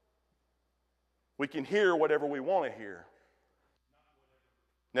 We can hear whatever we want to hear.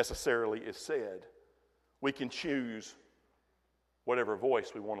 Necessarily is said. We can choose whatever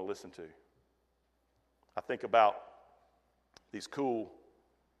voice we want to listen to. I think about these cool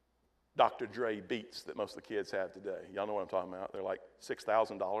Dr. Dre Beats that most of the kids have today. Y'all know what I'm talking about. They're like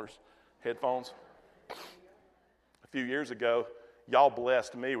 $6,000 headphones. A few years ago, y'all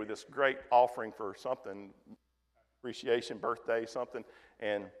blessed me with this great offering for something, appreciation, birthday, something,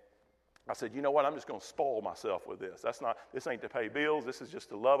 and I said, you know what, I'm just going to spoil myself with this. This ain't to pay bills. This is just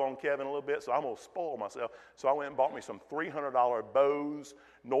to love on Kevin a little bit, so I'm going to spoil myself. So I went and bought me some $300 Bose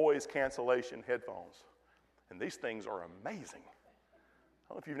noise cancellation headphones. And these things are amazing.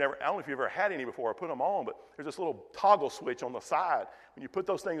 I don't know if you've ever had any before or put them on, but there's this little toggle switch on the side. When you put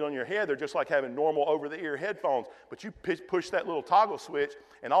those things on your head, they're just like having normal over-the-ear headphones. But you push that little toggle switch,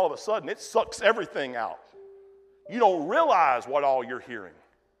 and all of a sudden, it sucks everything out. You don't realize what all you're hearing.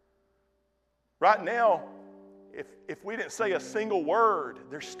 Right now, if we didn't say a single word,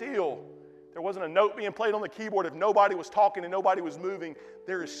 there wasn't a note being played on the keyboard. If nobody was talking and nobody was moving,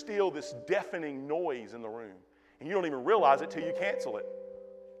 there is still this deafening noise in the room. And you don't even realize it till you cancel it.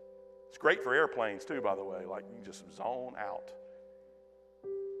 It's great for airplanes too, by the way. Like, you just zone out.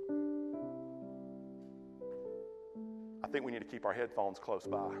 I think we need to keep our headphones close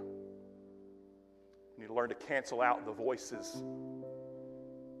by. We need to learn to cancel out the voices.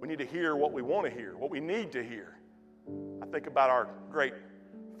 We need to hear what we want to hear, what we need to hear. I think about our great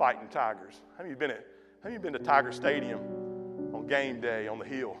Fighting Tigers. How many of you been to Tiger Stadium on game day on the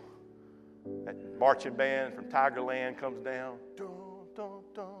hill? That marching band from Tigerland comes down. Dun, dun,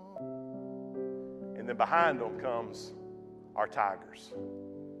 dun. And then behind them comes our Tigers.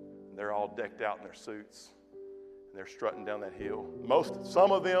 They're all decked out in their suits. And they're strutting down that hill.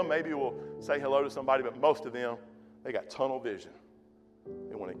 Some of them maybe will say hello to somebody, but most of them, they got tunnel vision.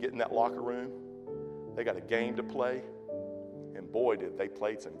 They want to get in that locker room. They got a game to play. And boy, did they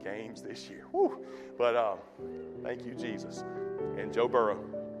play some games this year. Woo. But thank you, Jesus. And Joe Burrow.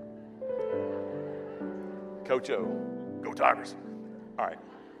 Coach O. Go Tigers. All right.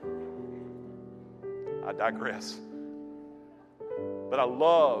 I digress. But I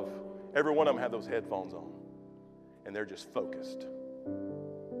love every one of them have those headphones on. And they're just focused.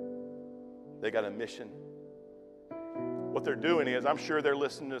 They got a mission. What they're doing is, I'm sure they're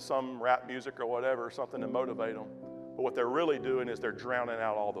listening to some rap music or whatever, something to motivate them. But what they're really doing is they're drowning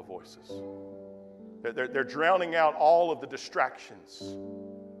out all the voices. They're drowning out all of the distractions,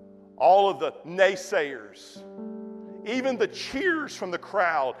 all of the naysayers, even the cheers from the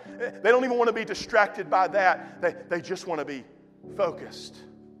crowd. They don't even want to be distracted by that. They just want to be focused.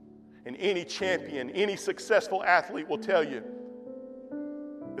 And any champion, any successful athlete will tell you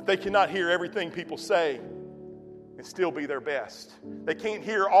that they cannot hear everything people say and still be their best. They can't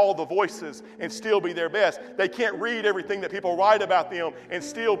hear all the voices and still be their best. They can't read everything that people write about them and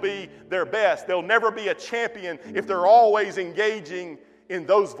still be their best. They'll never be a champion if they're always engaging in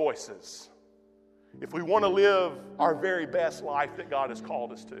those voices. If we want to live our very best life that God has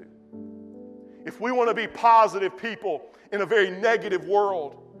called us to. If we want to be positive people in a very negative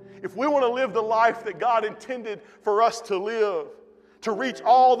world. If we want to live the life that God intended for us to live, to reach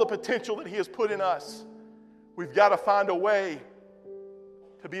all the potential that He has put in us, we've got to find a way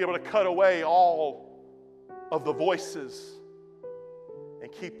to be able to cut away all of the voices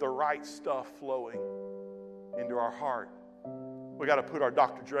and keep the right stuff flowing into our heart. We've got to put our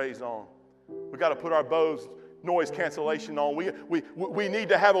Dr. Dre's on. We've got to put our Bose noise cancellation on. We need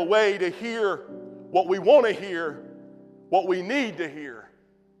to have a way to hear what we want to hear, what we need to hear,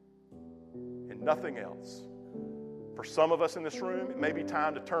 and nothing else. For some of us in this room, it may be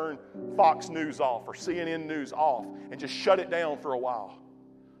time to turn Fox News off or CNN News off and just shut it down for a while.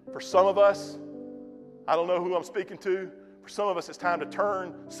 For some of us, I don't know who I'm speaking to, for some of us it's time to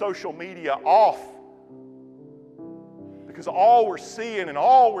turn social media off. Because all we're seeing and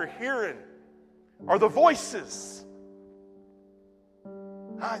all we're hearing are the voices.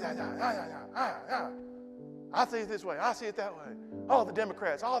 I see it this way. I see it that way. All the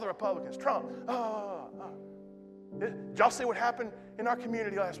Democrats, all the Republicans, Trump. Did y'all see what happened in our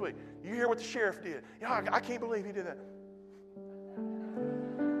community last week? You hear what the sheriff did? Yeah, I can't believe he did that.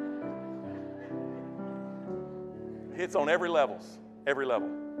 Hits on every level.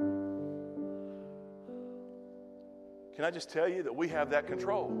 Can I just tell you that we have that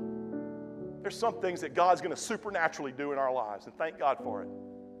control? There's some things that God's going to supernaturally do in our lives, and thank God for it.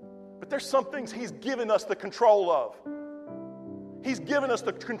 But there's some things He's given us the control of. He's given us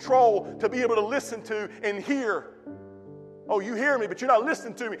the control to be able to listen to and hear. Oh, you hear me, but you're not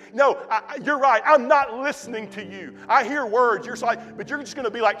listening to me. No, you're right. I'm not listening to you. I hear words. But you're just going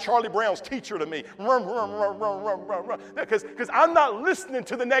to be like Charlie Brown's teacher to me. Because I'm not listening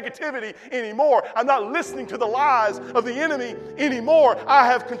to the negativity anymore. I'm not listening to the lies of the enemy anymore. I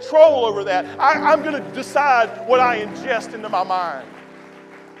have control over that. I'm going to decide what I ingest into my mind.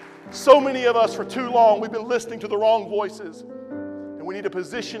 So many of us, for too long, we've been listening to the wrong voices. And we need to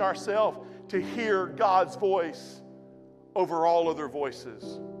position ourselves to hear God's voice over all other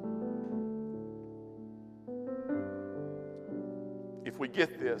voices. If we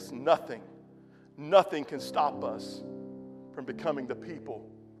get this, nothing can stop us from becoming the people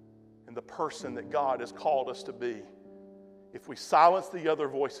and the person that God has called us to be. If we silence the other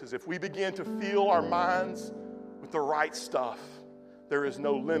voices, if we begin to fill our minds with the right stuff, there is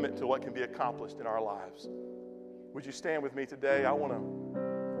no limit to what can be accomplished in our lives. Would you stand with me today? I want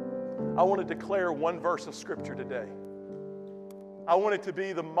to declare one verse of Scripture today. I want it to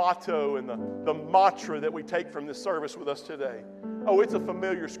be the motto and the mantra that we take from this service with us today. Oh, it's a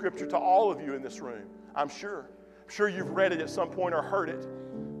familiar Scripture to all of you in this room, I'm sure. I'm sure you've read it at some point or heard it.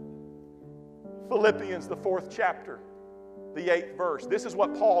 Philippians, the 4th chapter, the 8th verse. This is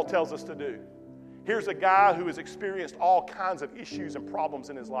what Paul tells us to do. Here's a guy who has experienced all kinds of issues and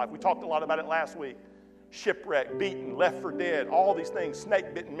problems in his life. We talked a lot about it last week. Shipwrecked, beaten, left for dead, all these things,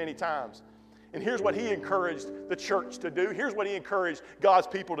 snake bitten many times. And here's what he encouraged the church to do. Here's what he encouraged God's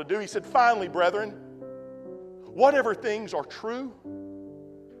people to do. He said, finally, brethren, whatever things are true,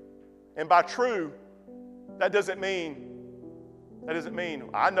 and by true, that doesn't mean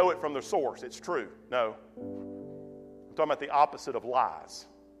I know it from the source, it's true. No. I'm talking about the opposite of lies.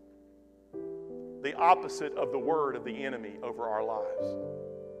 The opposite of the word of the enemy over our lives.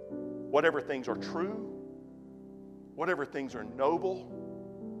 Whatever things are true, whatever things are noble,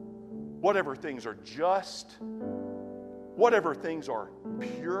 whatever things are just, whatever things are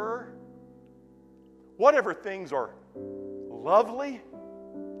pure, whatever things are lovely,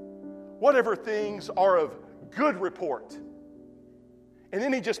 whatever things are of good report. And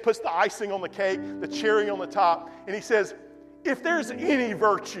then he just puts the icing on the cake, the cherry on the top, and he says, if there's any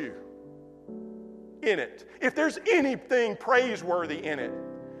virtue in it, if there's anything praiseworthy in it,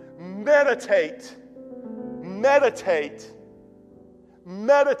 meditate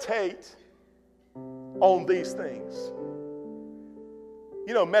on these things.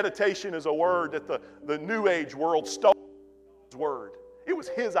 You know, meditation is a word that the New Age world stole his word. It was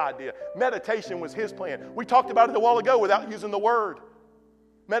his idea. Meditation was his plan. We talked about it a while ago without using the word.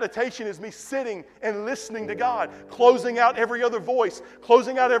 Meditation is me sitting and listening to God, closing out every other voice,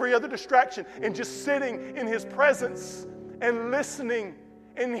 closing out every other distraction, and just sitting in His presence and listening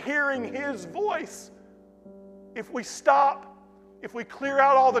and hearing His voice. If we stop, if we clear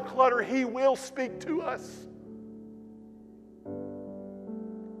out all the clutter, He will speak to us.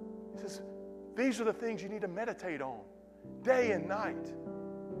 He says, these are the things you need to meditate on day and night.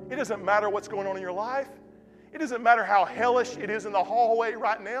 It doesn't matter what's going on in your life. It doesn't matter how hellish it is in the hallway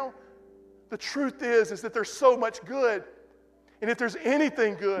right now. The truth is that there's so much good. And if there's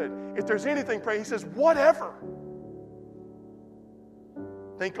anything good, if there's anything praying, He says, whatever.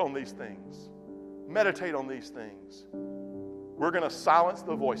 Think on these things. Meditate on these things. We're going to silence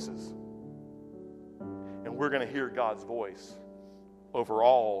the voices. And we're going to hear God's voice over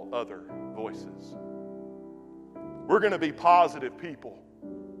all other voices. We're going to be positive people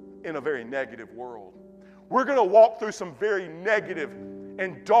in a very negative world. We're going to walk through some very negative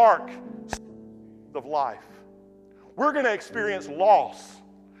and dark of life. We're going to experience loss.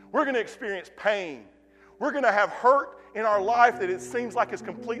 We're going to experience pain. We're going to have hurt in our life that it seems like is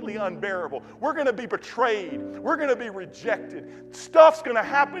completely unbearable. We're going to be betrayed. We're going to be rejected. Stuff's going to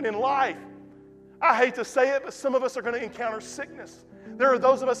happen in life. I hate to say it, but some of us are going to encounter sickness. There are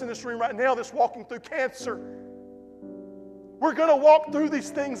those of us in this room right now that's walking through cancer. We're going to walk through these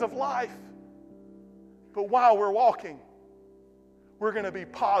things of life. But while we're walking, we're going to be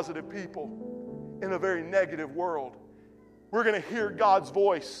positive people in a very negative world. We're going to hear God's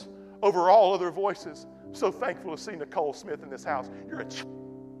voice over all other voices. I'm so thankful to see Nicole Smith in this house. You're a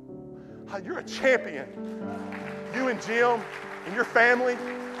champion. You and Jim and your family.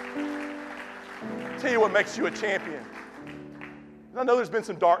 I'll tell you what makes you a champion. I know there's been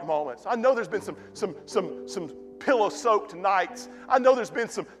some dark moments. I know there's been some pillow-soaked nights. I know there's been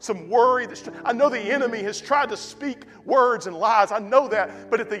some worry. I know the enemy has tried to speak words and lies. I know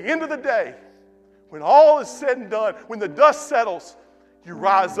that. But at the end of the day, when all is said and done, when the dust settles, you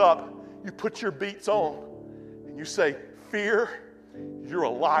rise up, you put your beats on, and you say, fear, you're a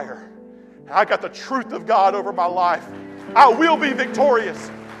liar. I got the truth of God over my life. I will be victorious.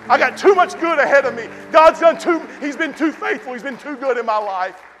 I got too much good ahead of me. He's been too faithful. He's been too good in my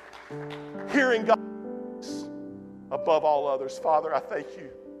life. Hearing God above all others. Father, I thank you.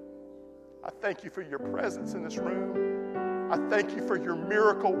 I thank you for your presence in this room. I thank you for your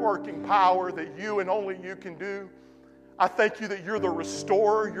miracle working power that you and only you can do. I thank you that you're the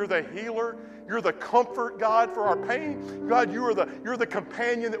restorer, you're the healer, you're the comfort, God, for our pain. God, you're the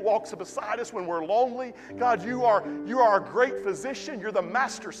companion that walks beside us when we're lonely. God, you are our great physician. You're the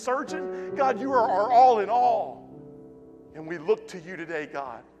master surgeon. God, you are our all in all. And we look to you today,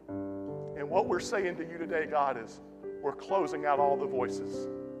 God. And what we're saying to you today, God, is we're closing out all the voices.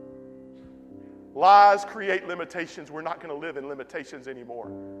 Lies create limitations. We're not going to live in limitations anymore.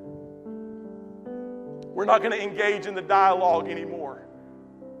 We're not going to engage in the dialogue anymore.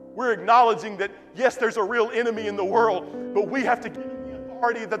 We're acknowledging that, yes, there's a real enemy in the world, but we have to give him the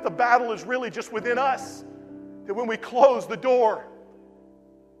authority that the battle is really just within us. That when we close the door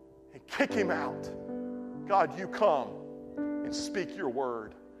and kick him out, God, you come and speak your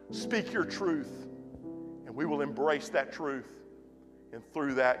word, speak your truth, and we will embrace that truth. And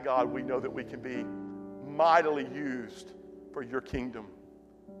through that, God, we know that we can be mightily used for your kingdom.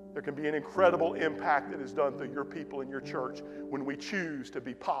 There can be an incredible impact that is done through your people and your church when we choose to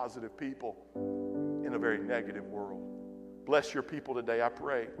be positive people in a very negative world. Bless your people today, I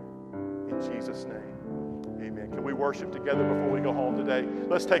pray. In Jesus' name, amen. Can we worship together before we go home today?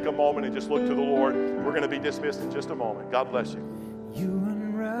 Let's take a moment and just look to the Lord. We're going to be dismissed in just a moment. God bless you. You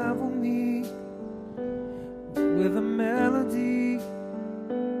unravel me with a melody.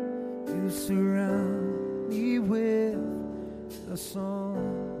 You surround me with a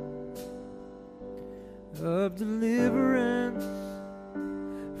song of deliverance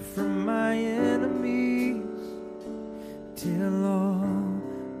from my enemies till all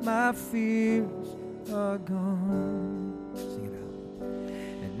my fears are gone. Sing it out.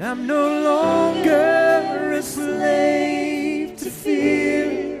 And I'm no longer a slave to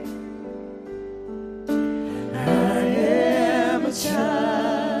fear. I am a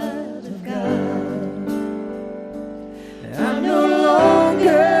child of God. I'm no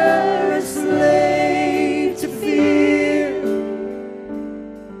longer a slave to fear.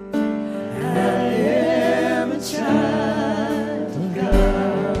 I am a child of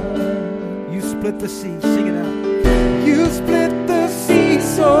God. You split the sea, sing it out. You split the sea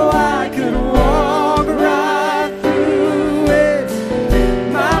so I could walk right through it.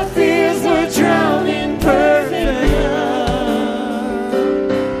 My fears were drowned in perfect love.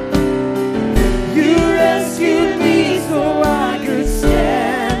 You rescued me so I could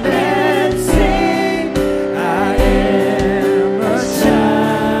stand and sing. I am a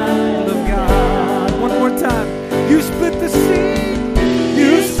child of God. One more time. You split the sea.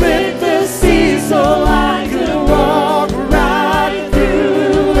 You split the sea so I could walk right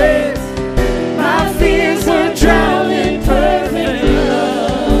through it. My fears were drowned in perfect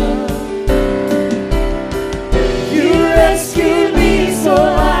love. You rescued me so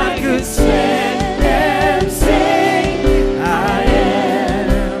I could stand and sing. I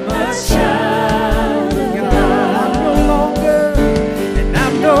am a child of God.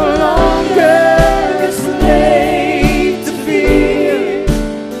 I'm no longer a slave to fear.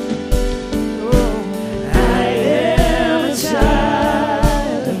 Oh, I am a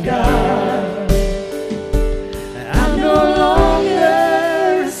child of God. I'm no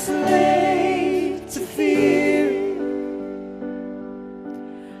longer a slave to fear.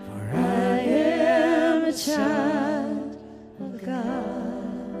 For I am a child of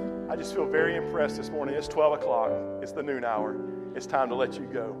God. I just feel very impressed this morning. It's 12 o'clock. It's the noon hour. It's time to let you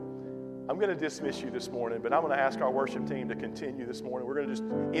go. I'm going to dismiss you this morning, but I'm going to ask our worship team to continue this morning. We're going to just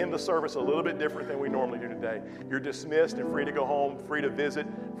end the service a little bit different than we normally do today. You're dismissed and free to go home, free to visit,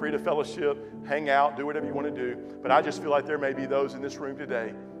 free to fellowship, hang out, do whatever you want to do. But I just feel like there may be those in this room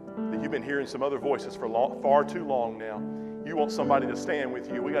today that you've been hearing some other voices for far too long now. You want somebody to stand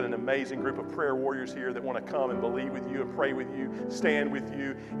with you. We got an amazing group of prayer warriors here that want to come and believe with you and pray with you, stand with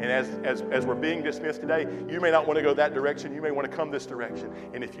you. And as we're being dismissed today, you may not want to go that direction. You may want to come this direction.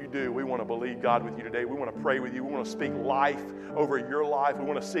 And if you do, we want to believe God with you today. We want to pray with you. We want to speak life over your life. We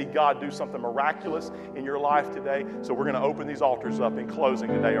want to see God do something miraculous in your life today. So we're going to open these altars up in closing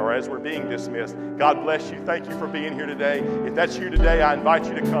today, or as we're being dismissed. God bless you. Thank you for being here today. If that's you today, I invite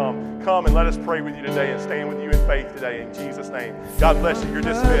you to come. Come and let us pray with you today and stand with you in faith today in Jesus' name. God bless you. You're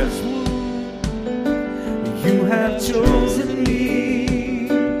dismissed. You have chosen